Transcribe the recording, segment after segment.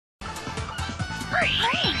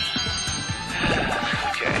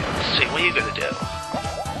Okay, let's see, what are you gonna do?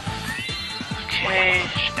 Okay,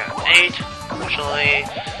 she got an 8, unfortunately.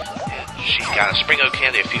 And she got a Springo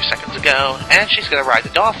candy a few seconds ago, and she's gonna ride the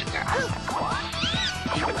dolphin now.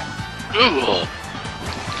 Ooh.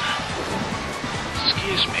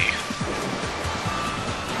 Excuse me.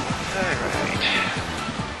 Alright.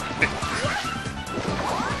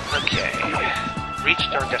 Okay.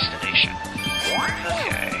 Reached our destination.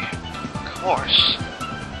 Okay. Of course.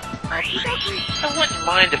 I wouldn't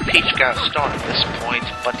mind if Peach got a star at this point,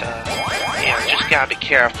 but, yeah, just gotta be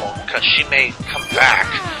careful, because she may come back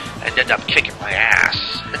and end up kicking my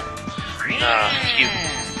ass.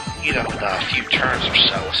 In a few turns or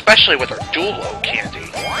so, especially with her dual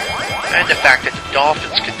candy. And the fact that the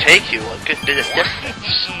dolphins can take you a good bit of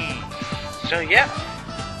distance. So, yeah.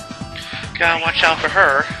 Gotta watch out for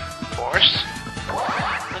her, of course.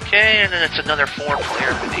 Okay, and then it's another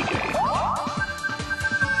 4-player minigame.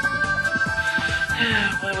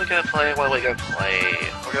 What are we gonna play? What are we gonna play?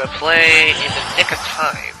 We're gonna play in the nick of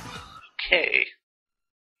time. Okay.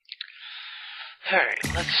 Alright,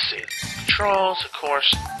 let's see. Controls, of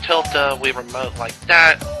course, tilt the Wii remote like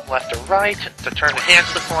that, left or right, to turn the hands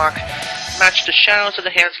of the clock, match the shadows of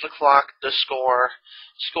the hands of the clock, the score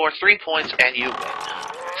 3 points, and you win.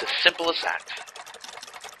 It's as simple as that.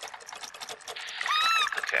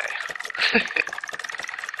 Okay.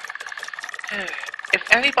 If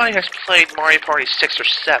anybody has played Mario Party 6 or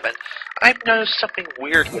 7, I've noticed something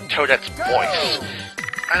weird with Toadette's voice.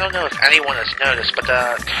 I don't know if anyone has noticed, but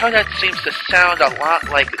Toadette seems to sound a lot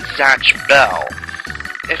like Zatch Bell.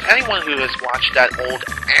 If anyone who has watched that old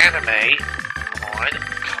anime... Come on.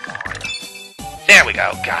 There we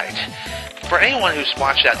go, got it. For anyone who's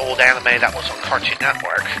watched that old anime that was on Cartoon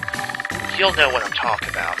Network, you'll know what I'm talking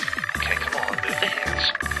about. Okay, come on, move the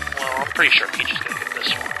hands. Well, I'm pretty sure Peach is gonna get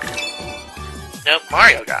this one. Nope,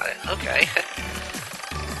 Mario got it. Okay.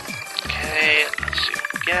 Okay, let's see what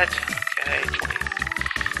we get. Okay, 20.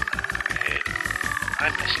 Alright.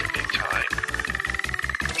 I'm missing big time.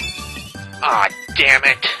 Ah, damn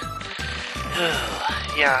it.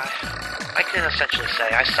 Yeah, I can essentially say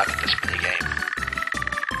I suck at this minigame.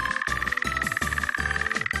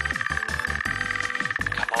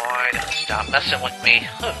 Come on, stop messing with me.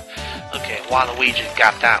 Okay, Waluigi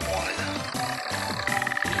got that one.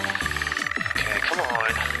 Come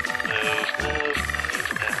on. Move,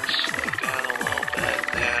 and slow down a little bit,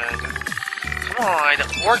 and... Come on,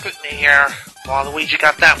 work with me here. Waluigi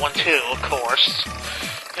got that one too, of course.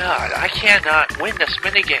 God, I cannot win this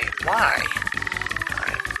minigame. Why?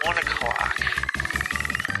 Alright, 1 o'clock.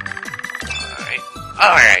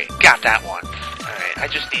 Alright, got that one. Alright, I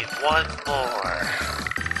just need one more.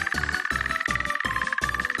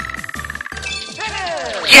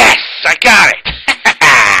 Yes! I got it!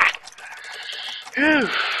 Whew.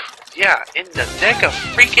 Yeah, in the nick of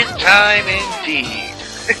freaking time indeed.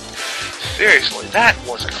 Seriously, that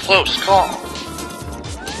was a close call.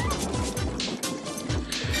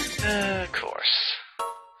 Of course.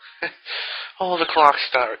 All the clocks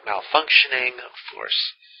start malfunctioning, of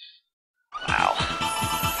course. Wow.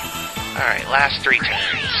 Alright, last 3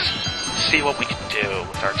 turns. Let's see what we can do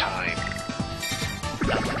with our time.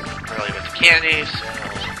 Early with the candies.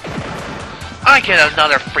 I get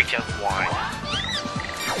another freaking 1.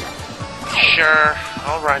 Sure,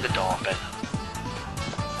 I'll ride the dolphin.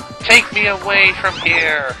 Take me away from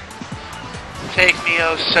here. Take me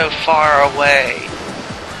oh so far away.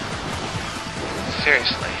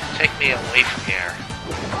 Seriously, take me away from here.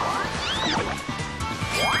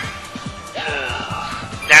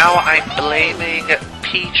 Now I'm blaming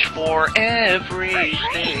Peach for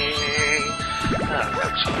everything. Oh,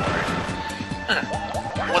 that's hard.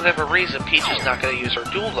 For whatever reason, Peach is not going to use her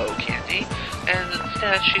dual candy, and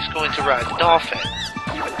instead she's going to ride the dolphin.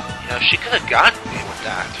 You know, she could have gotten me with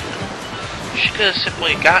that. She could have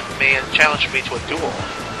simply gotten me and challenged me to a duel.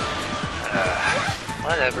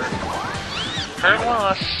 Whatever. Her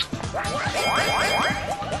loss.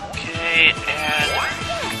 Okay, and...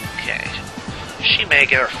 Okay. She may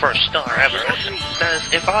get her first star ever. That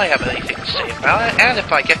is, if I have anything to say about it, and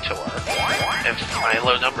if I get to her. If my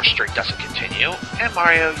low number streak doesn't continue, and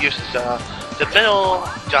Mario uses the middle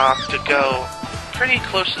dock to go pretty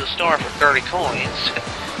close to the star for 30 coins.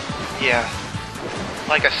 Yeah,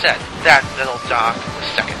 like I said, that middle dock, the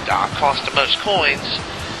second dock, costs the most coins,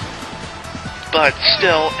 but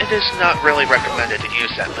still, it is not really recommended to use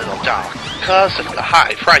that middle dock because of the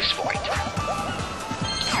high price point.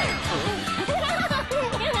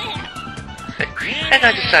 And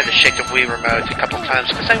I decided to shake the Wii remote a couple times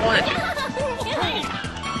because I wanted to.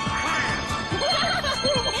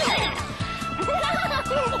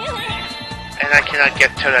 And and I cannot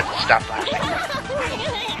get Toadette to stop laughing.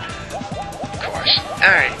 Of course.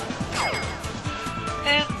 Alright.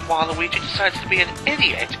 And Waluigi decides to be an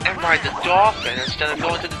idiot and ride the dolphin instead of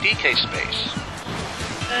going to the DK space.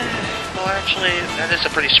 Well, actually, that is a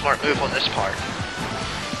pretty smart move on this part.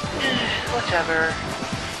 Whatever.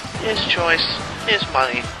 His choice, his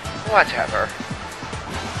money, whatever.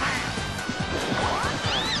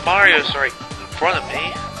 Mario's right in front of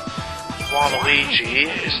me. Waluigi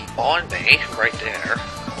is on me, right there,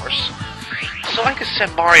 of course. So I can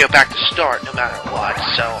send Mario back to start no matter what,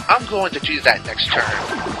 so I'm going to do that next turn.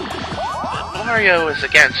 Mario is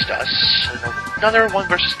against us in another 1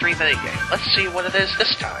 vs 3 minigame. Let's see what it is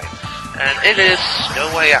this time. And it is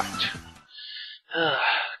No Way Out.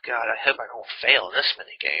 God, I hope I don't fail in this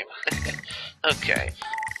minigame. Okay.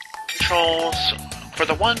 Controls. For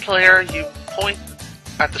the one player, you point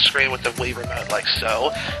at the screen with the Wii remote like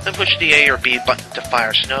so, then push the A or B button to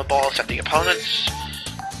fire snowballs at the opponents.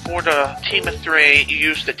 For the team of 3, you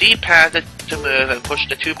use the D-pad to move and push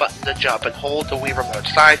the 2 button to jump and hold the Wii remote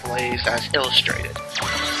sideways as illustrated.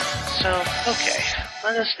 So, okay,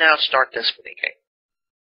 let us now start this minigame.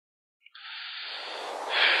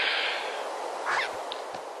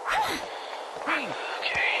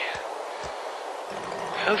 Okay.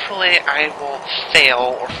 Hopefully I won't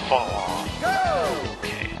fail or fall off.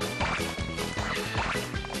 Okay.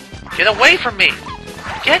 Get away from me!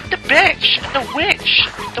 Get the bitch! The witch!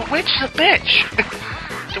 The witch is a bitch!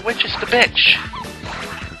 The witch is the bitch.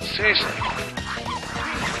 Seriously.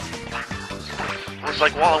 It was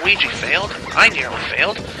like Waluigi failed, I nearly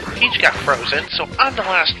failed, Peach got frozen, so I'm the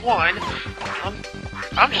last one.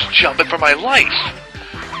 I'm just jumping for my life.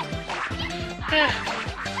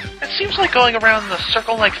 It seems like going around in a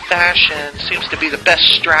circle-like fashion seems to be the best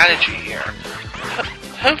strategy here.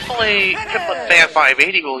 Hopefully, Piplet Fan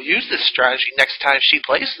 580 will use this strategy next time she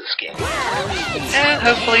plays this game. And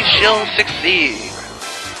hopefully she'll succeed.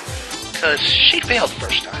 Because she failed the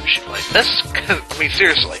first time she played this. I mean,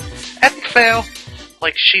 seriously. Epic fail.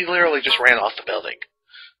 Like, she literally just ran off the building.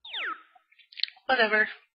 Whatever.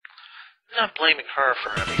 I'm not blaming her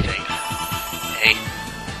for everything. Hey.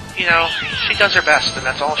 You know, she does her best, and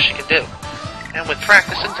that's all she can do. And with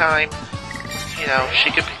practice and time, you know,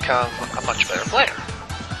 she could become a much better player.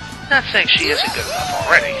 Not saying she isn't good enough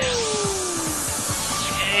already.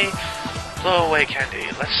 Okay, blow away candy.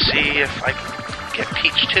 Let's see if I can get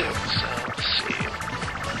Peach too. So, let's see.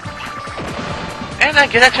 And I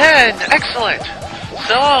get a 10! Excellent!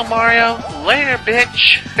 So long, Mario. Later,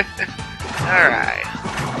 bitch! Alright.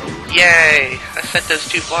 Yay! I sent those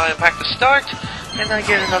 2 flying back to start, and I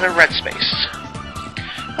get another red space.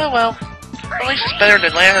 Oh well. At least it's better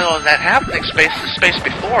than landing on that happening space, the space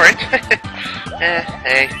before it.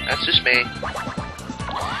 Hey, that's just me.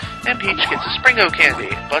 And Peach gets a Springo candy,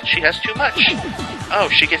 but she has too much. Oh,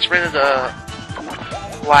 she gets rid of the...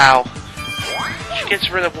 Wow. She gets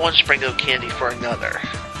rid of 1 Springo candy for another.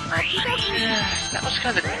 That was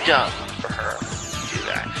kind of dumb for her to do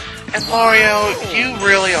that. And Mario, you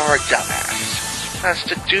really are a dumbass. Has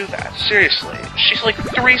to do that. Seriously. She's like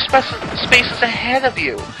 3 spaces ahead of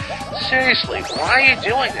you. Seriously, why are you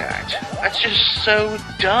doing that? That's just so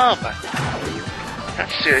dumb.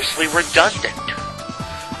 That's seriously redundant.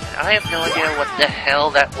 And I have no idea what the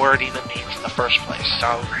hell that word even means in the first place.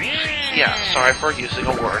 So, yeah, sorry for using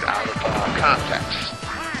a word out of context.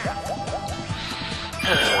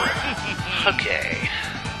 Okay.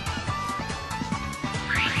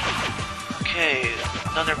 Okay,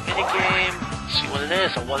 another minigame. Let's see what it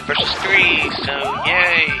is. A 1 vs 3, so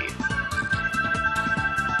yay!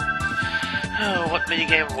 Oh, what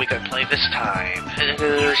minigame are we going to play this time? It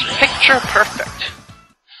is Picture Perfect.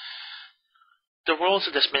 The rules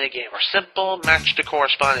of this minigame are simple. Match the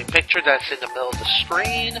corresponding picture that's in the middle of the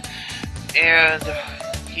screen. And,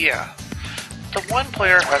 yeah. The one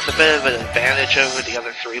player has a bit of an advantage over the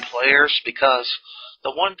other 3 players because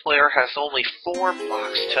the one player has only 4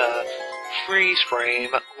 blocks to freeze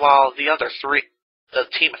frame, while the other 3, the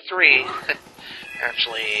team of 3,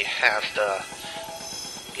 actually has the,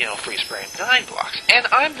 you know, freeze frame 9 blocks. And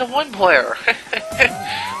I'm the 1 player!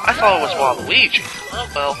 I thought it was Waluigi. Oh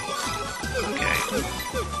well. Okay.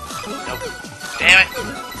 Nope. Damn it!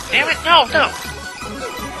 Damn it! No! No!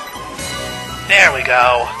 There we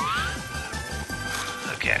go!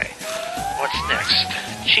 Okay. What's next?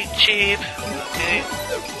 Cheep Cheep. Okay.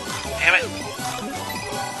 Damn it.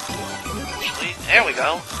 Actually, there we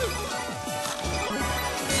go.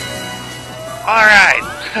 Alright,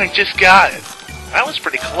 I just got it. That was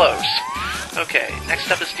pretty close. Okay,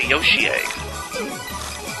 next up is the Yoshi egg.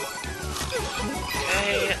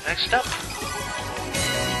 Okay, next up.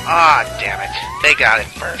 Ah, damn it. They got it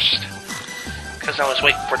first. Because I was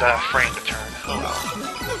waiting for the frame to turn. Hold on.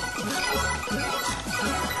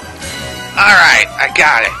 Alright, I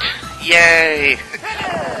got it. Yay!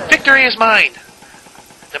 Victory is mine!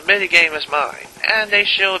 The minigame is mine. And they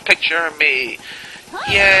show a picture of me.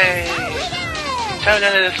 Yay!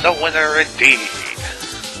 Toadette is the winner indeed.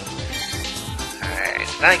 Alright,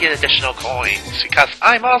 now I get additional coins, because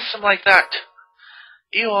I'm awesome like that.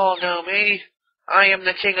 You all know me. I am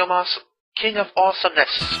the king of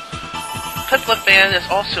awesomeness. Piplup is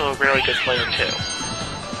also a really good player too.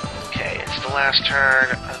 Okay, it's the last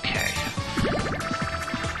turn. Okay.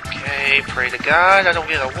 Okay, pray to God I don't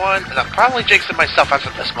get a 1, and I'm probably jinxing myself as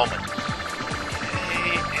of this moment.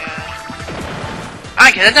 Okay, and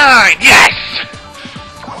I get a 9! Yes!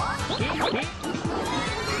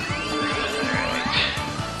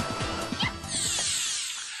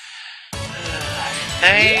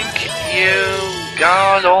 Thank you,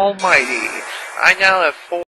 God Almighty. I now have 4